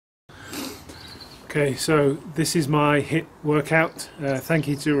Okay, so this is my HIIT workout. Thank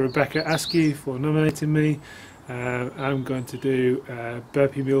you to Rebecca Askew for nominating me. I'm going to do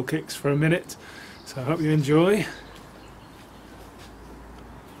burpee mule kicks for a minute, so I hope you enjoy.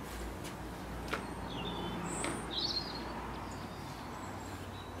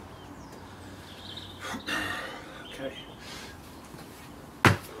 Okay.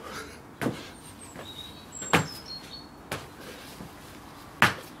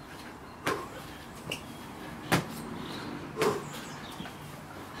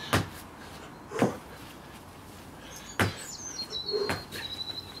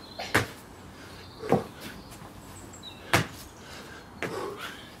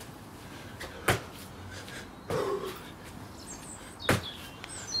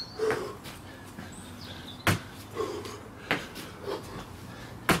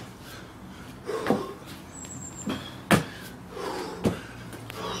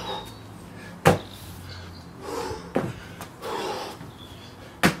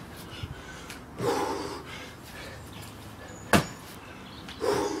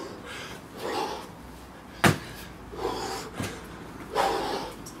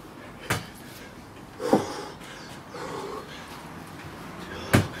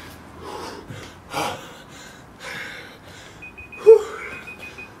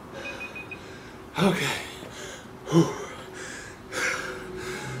 Okay. Whew.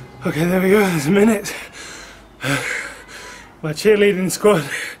 Okay, there we go, there's a minute. My cheerleading squad.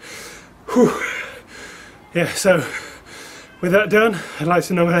 Whew. Yeah, so with that done, I'd like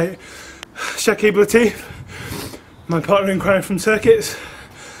to nominate Shakib Latif, my partner in crime from circuits.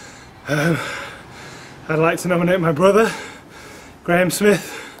 I'd like to nominate my brother, Graham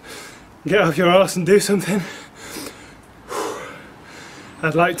Smith. Get off your arse and do something.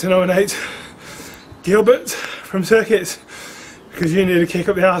 I'd like to nominate Gilbert from circuits, because you need a kick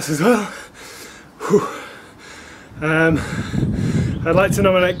up the arse as well. Whew. I'd like to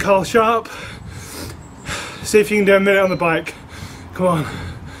nominate Carl Sharp. See if you can do a minute on the bike. Come on.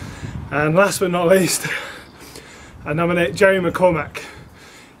 And last but not least, I nominate Jerry McCormack.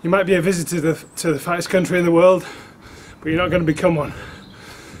 You might be a visitor to the fattest country in the world, but you're not going to become one.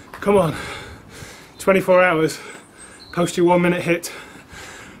 Come on. 24 hours. Post your 1 minute HIIT.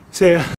 See ya.